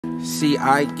See,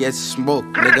 I get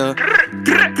smoked, nigga.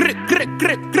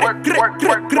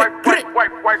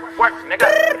 Work, nigga.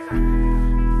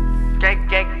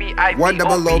 Gang, B-I-B-O, One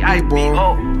double O,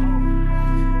 B-I-B-O.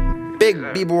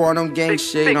 Big B-boy on them gang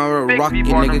shit, you know, big rockin'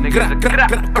 B-boy on them nigga.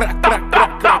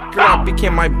 niggas.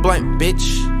 Became my blunt,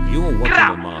 bitch. You're watching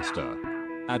the master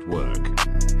at work.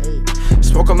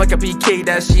 Smoke 'em like a BK,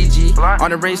 that's CG.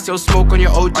 On the range, still smoke on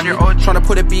your OG. Tryna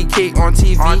put a BK on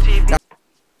TV.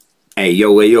 Hey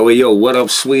yo, what up,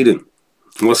 Sweden?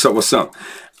 What's up?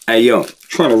 Hey yo,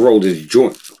 trying to roll this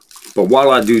joint. But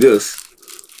while I do this,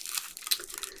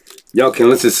 y'all can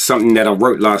listen to something that I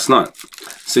wrote last night.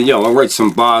 So yo, I wrote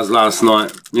some bars last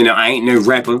night. You know, I ain't no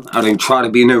rapper. I didn't try to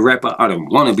be no rapper. I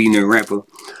don't want to be no rapper.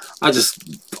 I just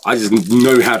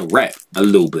know how to rap a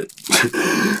little bit.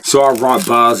 So I write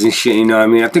bars and shit, you know what I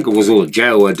mean? I think it was all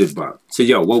jail I did bar. So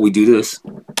yo, while we do this,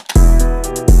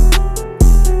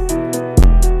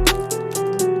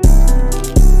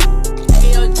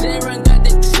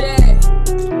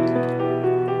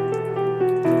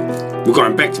 we're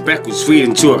going back to back with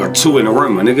Sweden too. I got 2 in a row,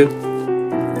 my nigga.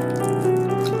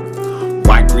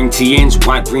 White green TNs,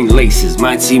 white green laces.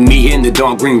 Might see me in the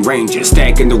dark green Ranger,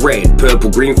 stacking the red, purple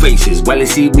green faces. While they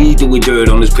see me doing dirt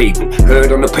on this pavement,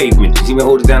 heard on the pavement. See me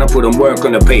hold it down, I put them work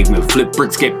on the pavement. Flip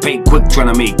bricks, get paid quick,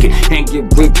 trying to make it. Ain't get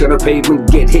rich on the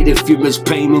pavement, get hit if you miss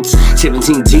payments.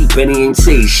 17 deep and he ain't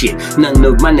say shit. None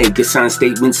of my niggas sign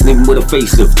statements, living with a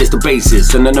facelift. Just the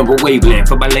basis and the number wavelength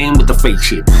for my lane with the fake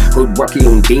shit. Hood rocky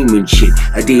on demon shit.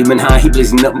 A demon high, he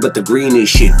blazing nothing but the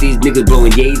greenest shit. These niggas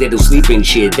blowing yay, they don't sleep in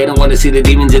shit. They don't wanna see the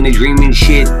demons and they dreaming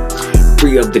shit.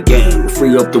 Free up the gang,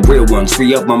 free up the real ones,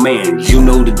 free up my mans. You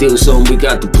know the deal, son, we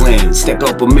got the plan. Step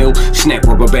up a mill, snap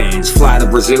rubber bands. Fly to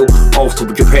Brazil, off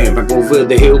to Japan, back over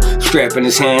the hill. Strap in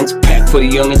his hands, pack for the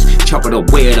youngins. Chop it up,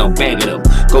 wear it up, bag it up.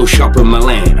 Go shop in my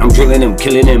land. I'm drilling them,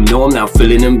 killing them. No, I'm not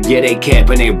feeling them. Yeah, they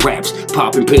capping their raps.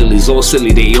 Popping pillies, all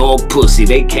silly, they all pussy.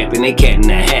 They capping, they cat in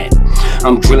the hat.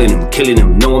 I'm drilling them, killing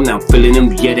them. No, I'm not feeling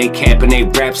them. Yeah, they capping their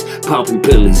raps. Popping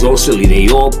pillies, all silly, they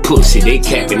all pussy. They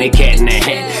capping, they cat in the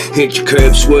hat. Hit your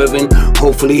curb swerving.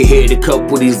 Hopefully hit a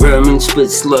couple of these vermin.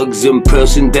 Spit slugs in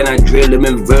person, then I drill them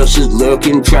in verses.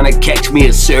 Lurking, trying to catch me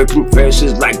a serpent.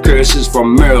 Verses like curses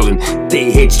from Merlin. They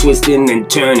hits twisting and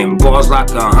turning. Bars like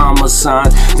a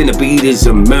homicide. Then the beat is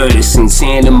a murder.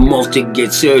 Send them off to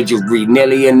get surgery.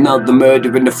 Nearly another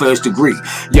murder in the 1st degree.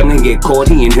 Young and get caught,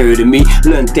 he ain't heard of me.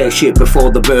 Learned that shit before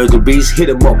the birds and bees. Hit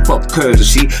him up, fuck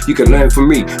courtesy. You can learn from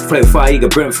me. Play fire, you can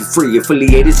burn for free.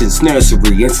 Affiliated since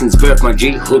nursery. And since birth, my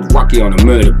G, hood rocky on a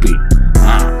murder beat.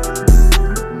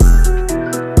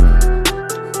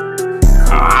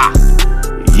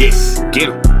 Yes, get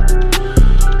him.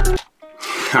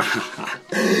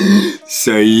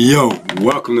 So yo,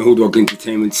 welcome to HOODROK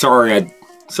Entertainment. Sorry,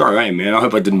 man. I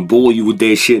hope I didn't bore you with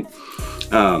that shit.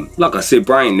 Like I said,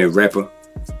 bro, I ain't no rapper.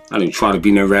 I didn't try to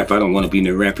be no rapper. I don't want to be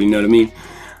no rapper. You know what I mean?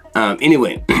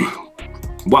 Anyway,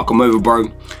 welcome over,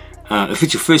 bro. If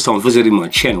it's your first time visiting my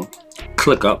channel,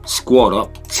 click up, squat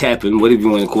up, tapping, whatever you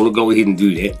want to call it. Go ahead and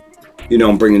do that. You know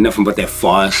I'm bringing nothing but that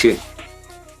fire shit.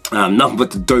 Nothing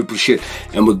but the dope shit.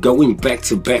 And we're going back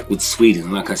to back with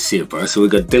Sweden, like I said, bro. So we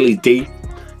got DILLY,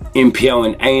 MPL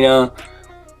and EINÁR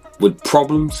with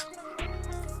Problems.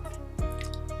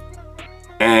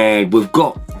 And we've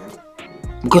got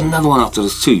another one after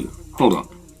this too. Hold on.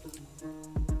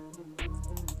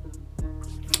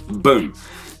 Boom.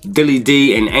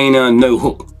 DILLY and EINÁR, No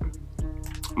Hook.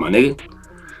 My nigga.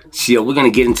 So yeah, we're gonna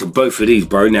get into both of these,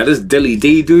 bro. Now this DILLY,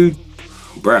 dude,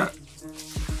 bro.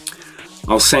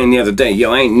 I was saying the other day,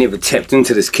 yo, I ain't never tapped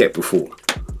into this cat before.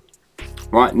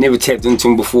 Right? Never tapped into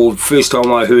him before. First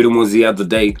time I heard him was the other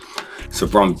day. So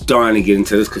bro, I'm dying to get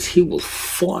into this because he was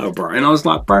fire, bro. And I was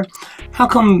like, bro, how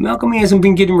come he hasn't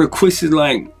been getting requested,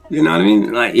 like, you know what I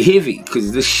mean? Like heavy,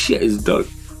 because this shit is dope.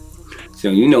 So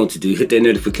you know what to do. Hit that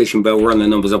notification bell, run the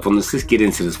numbers up on this. Let's get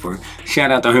into this, bro.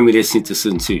 Shout out to homie that sent this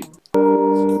in too.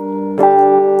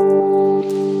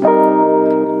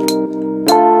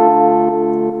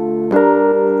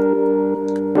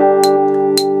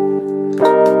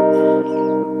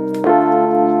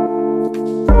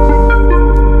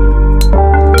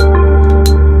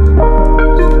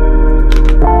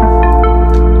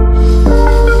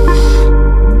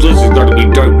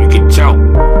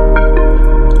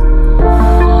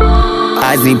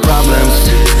 I see problems,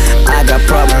 I got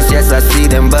problems, yes I see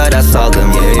them but I solve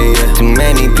them, yeah. Too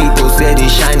many people say they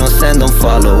shine, no send, don't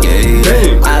follow,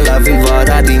 yeah. I love it what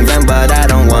I invent but I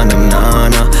don't want them, no,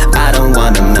 no. I don't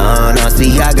want them, no, no.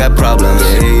 See I got problems,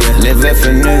 yeah. Lever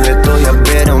för nuet och jag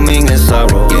ber om ingen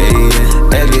sorrow,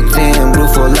 yeah. Everything blue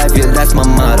for life, yeah, that's my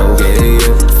motto, yeah.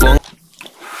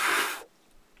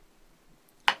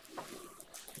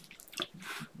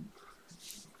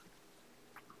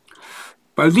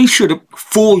 Bro, these should have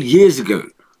 4 years ago.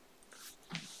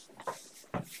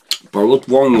 Bro, what's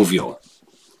wrong with y'all?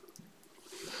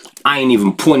 I ain't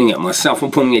even pointing at myself. I'm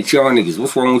pointing at y'all niggas.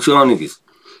 What's wrong with y'all niggas?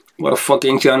 Why the fuck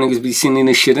ain't y'all niggas be sending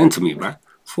this shit into me, bro?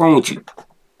 What's wrong with you?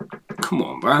 Come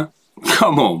on, bro.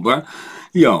 Come on, bro.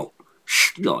 Yo,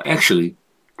 actually.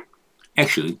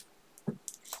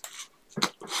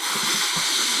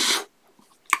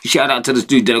 Shout out to this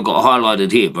dude that got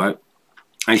highlighted here, bro.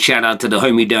 And shout out to the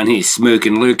homie down here,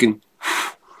 smirking, lurking.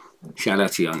 Shout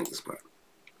out to y'all niggas, bro.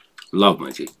 Love,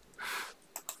 my G.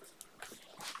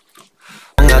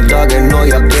 Fånga dagar når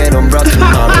jag ber om bra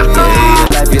tomorrow.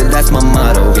 Life, yeah, that's my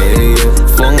motto.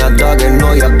 Fånga dagar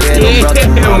når jag ber om bra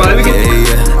tomorrow.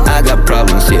 I got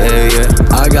problems,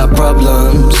 yeah. I got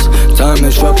problems. Time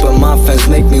is short, but my fans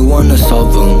make me wanna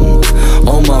solve them.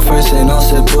 All my friends and all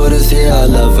said put us here, I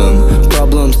love them.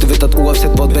 Problems, du vet att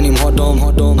oavsett vad Benim har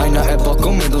dem. Aina är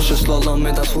bakom mig, de kör slalom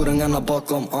medan horungarna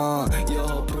bakom. Jag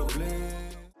har problem.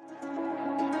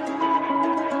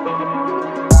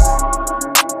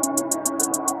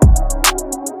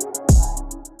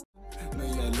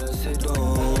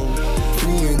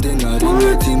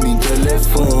 Till min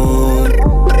telefon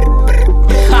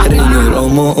ringer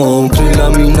om och om,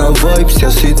 kryllar mina vibes.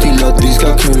 Jag ser till att vi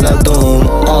ska knulla dem.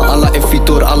 Alla är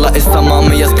fittor, alla är samma,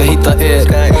 men jag ska hitta er.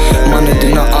 Mannen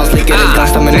dina ass lägger en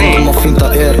gangsta, men de kommer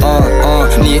finta er.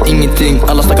 Ni är ingenting,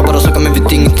 alla snackar bara saker men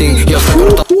vet ingenting. Jag snackar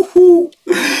åt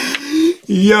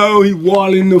Yo, he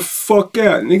wilding the fuck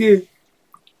out, nigga.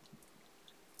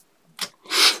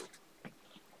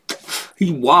 He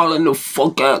wilding the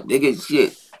fuck out, nigga,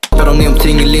 shit. Om ni om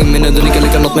ting i lim, men ändå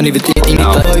lika något, men ni vet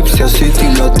inget vibes. Jag ser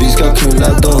till att vi ska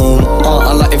knulla dem.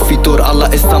 Alla är fittor, alla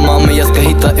är samma, men jag ska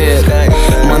hitta er.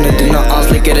 Mannen dina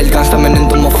ass lägger el gangsta, men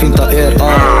ändå må finta er.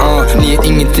 Ni är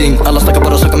ingenting, alla snackar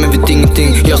bara saker men vet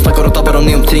ingenting. Jag snackar och tappar om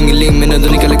ni om ting i lim, men ändå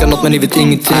lika något, men ni vet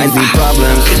ingenting. I see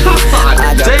problems,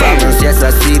 I got problems, yes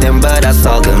I see them, but I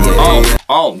saw them.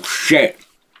 Oh shit.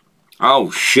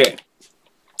 Oh shit.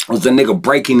 Was the nigga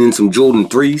breaking in some Jordan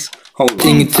 3s? Hold on.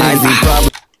 I see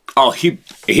problems. Oh, he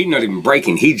not even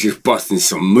breaking. He just busting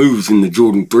some moves in the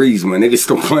Jordan 3s, man. Niggas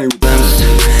still playing with them.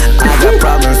 I got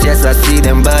problems, yes I see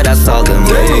them, but I saw them.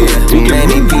 Too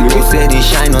many people say they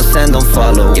shine och sen de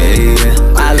follow.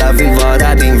 Alla vill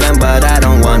vara din vän, but I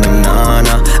don't want them, no.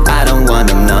 I don't want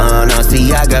them, no.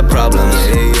 See I got problems.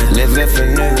 Lever för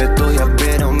nuet och jag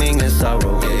ber om ingen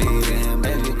sorrow.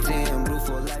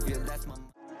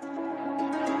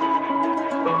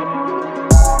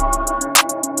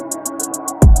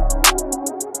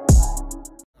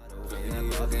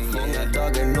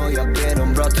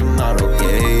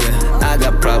 I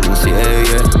got problems, yeah.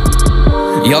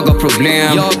 Jag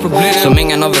har problem som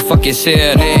ingen av er fucking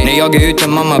ser. När jag är ute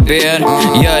mamma ber,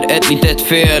 gör ett litet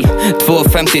fel.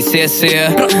 250 cc,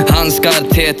 handskar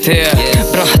TT.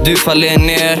 Bra, du faller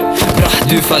ner. Bra,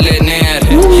 du faller ner.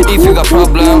 If you got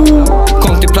problem,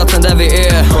 kom till platsen där vi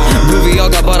är. Bro, vi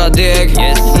jagar bara deg.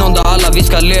 Någon dag alla vi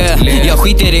ska le. Jag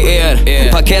skiter i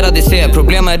er, parkerade C.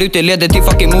 Problem är ute, leder till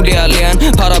fucking mord i allén.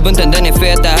 Parabunten den är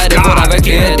fet, det här är våran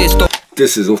verklighet. Det är stopp.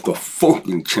 This is off the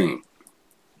fucking chain.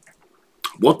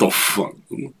 What the fuck?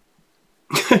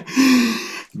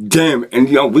 Damn, and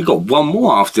yo, we got one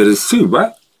more after this too,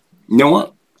 right? You know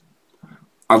what?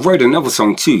 I wrote another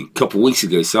song too a couple weeks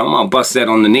ago, so I might bust that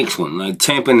on the next one. Like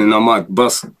tamping, and I might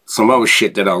bust some other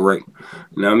shit that I wrote.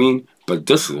 You know what I mean? But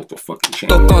this is what the fucking chain.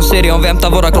 Stockholm City, om vi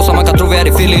hämtar våra krossar, man kan tro vi är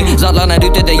i Philly. Zadlar när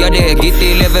ute, det gör det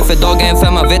gitti. Lever för dagen,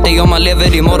 för man vet det om man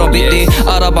lever imorgon bitti.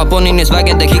 Araba på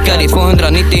Nynäsvägen, det kickar i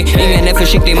 290. Ingen är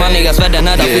försiktig, man jag svär den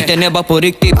här där skiten ner bara på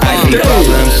riktigt. I see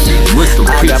problems,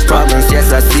 I got problems,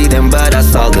 yes I see them, but I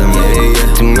saw them.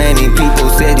 Too many people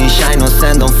say they shine och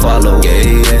sen de follow.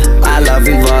 Alla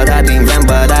vill vara din vän,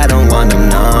 but I don't want them,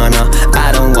 no.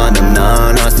 I don't want them,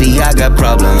 no. See I got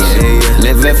problems,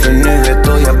 lever för nuet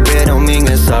och jag ber om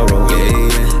ingen sorrow.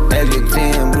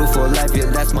 Everything, bro, for life,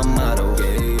 yeah, that's my motto.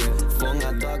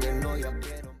 Fånga dagar når jag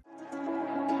ber om.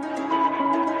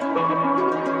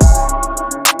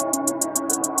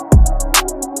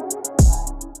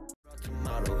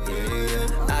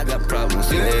 I got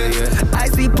problems, yeah. I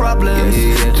see problems.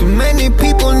 Too many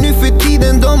people nu för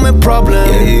tiden, de är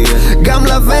problem.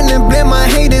 Gamla vänner blev man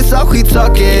haters av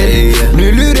skitsaker.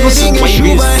 Nu lurar ingen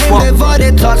tjuva, händer vad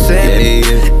det tar sig.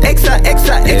 Extra,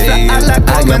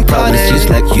 alla kommentarer. Just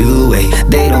like you,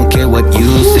 they don't care what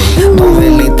you say. De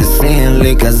vill inte se en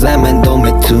lyckas, men de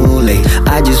är too late.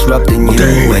 I just robbed a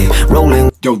new way,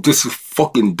 rolling. Yo, this is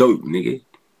fucking dope, nigga.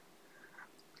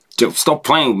 Yo, stop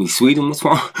playing with me, Sweden. What's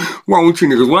wrong with you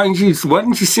niggas? Why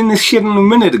didn't you send this shit in a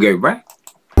minute ago, right?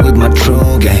 With my not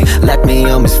true, gang. Let me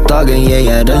on me stugging,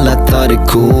 yeah, then I thought it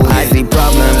cool. I see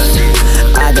problems,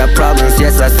 I got problems,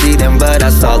 yes I see them, but I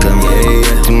solve them,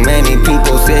 yeah. Too many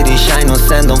people say they shine, no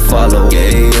send, don't follow,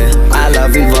 yeah. Alla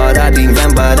vill vara din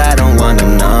vän, but I don't want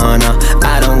them, no, no.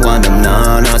 I don't want them,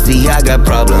 no, no. See I got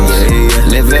problems,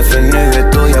 yeah. Lever för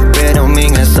nuet och jag ber om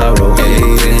ingen sorrow,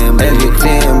 yeah.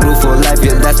 Everything blue for life,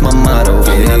 yeah, that's my motto,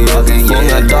 yeah.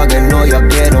 Fånga dagen och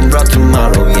jag ger dem bra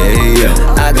tomorrow,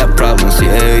 yeah. I got problems,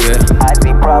 yeah. I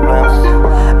see problems,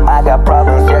 I got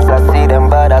problems, yes I see them,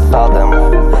 but I solve them.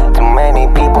 Too many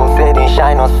people say they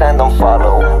shine, no send, don't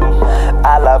follow.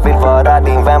 Alla vill vara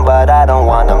din vän, but I don't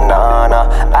want them, no, no.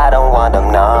 I don't want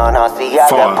them, no, no. See I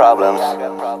got problems.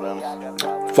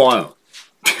 Fire.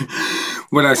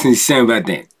 What else can you say about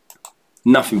that?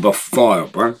 Nothing but fire,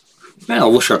 bro. Man, I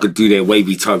wish I could do that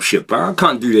wavy type shit, bro. I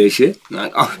can't do that shit.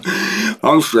 Like,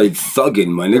 I'm straight thugging,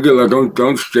 my nigga. Like,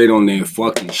 I'm straight on there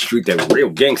fucking street, that real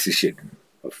gangster shit.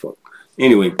 Oh, fuck.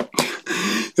 Anyway,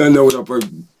 I know what up, bro.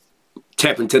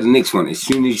 Tap into the next one. As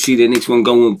soon as you see the next one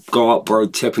go up, bro,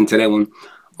 tap into that one.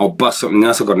 I'll bust something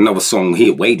else. I got another song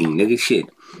here waiting, nigga. Shit.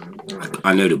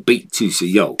 I know the beat too, so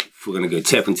yo, we're gonna go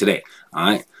tap into that.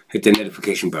 Alright? Hit the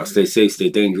notification bell. Stay safe, stay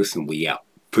dangerous, and we out.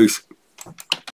 Peace.